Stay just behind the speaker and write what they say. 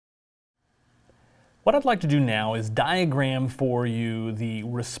What I'd like to do now is diagram for you the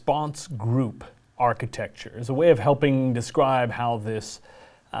response group architecture as a way of helping describe how this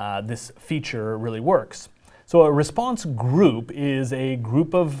feature really works. So a response group is a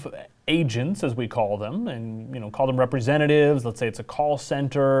group of agents, as we call them, and call them representatives. Let's say it's a call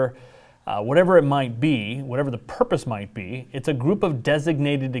center, whatever it might be, whatever the purpose might be. It's a group of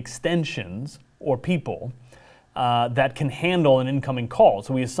designated extensions or people that can handle an incoming call.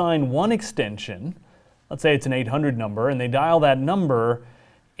 So we assign one extension. Let's say it's an 800 number, and they dial that number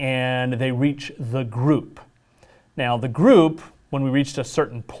and they reach the group. Now the group, when we reach a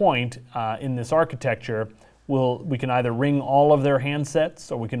certain point in this architecture, we can either ring all of their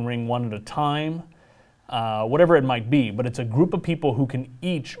handsets or we can ring one at a time, whatever it might be, but it's a group of people who can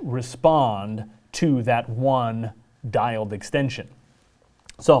each respond to that one dialed extension.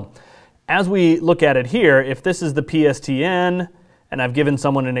 So as we look at it here, if this is the PSTN, and I've given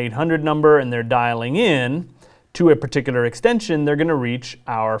someone an 800 number and they're dialing in to a particular extension, they're going to reach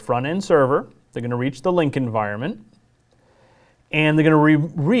our front-end server, they're going to reach the Lync environment, and they're going to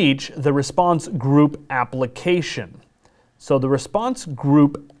reach the response group application. So the response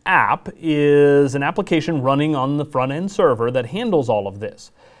group app is an application running on the front-end server that handles all of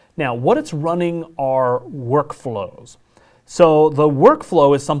this. Now, what it's running are workflows. So the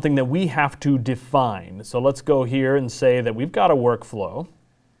workflow is something that we have to define. So let's go here and say that we've got a workflow,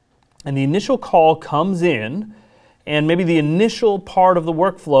 and the initial call comes in, and maybe the initial part of the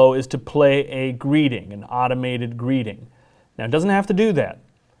workflow is to play a greeting, an automated greeting. Now, it doesn't have to do that.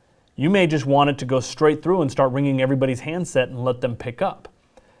 You may just want it to go straight through and start ringing everybody's handset and let them pick up.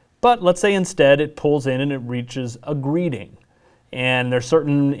 But let's say instead it pulls in and it reaches a greeting. And there's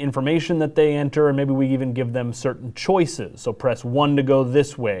certain information that they enter, and maybe we even give them certain choices. So press 1 to go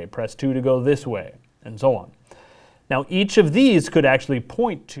this way, press 2 to go this way, and so on. Now, each of these could actually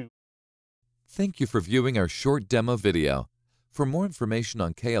point to... Thank you for viewing our short demo video. For more information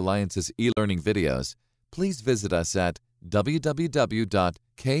on K-Alliance's e-learning videos, please visit us at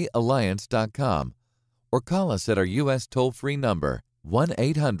www.kalliance.com or call us at our U.S. toll-free number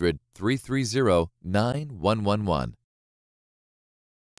 1-800-330-9111.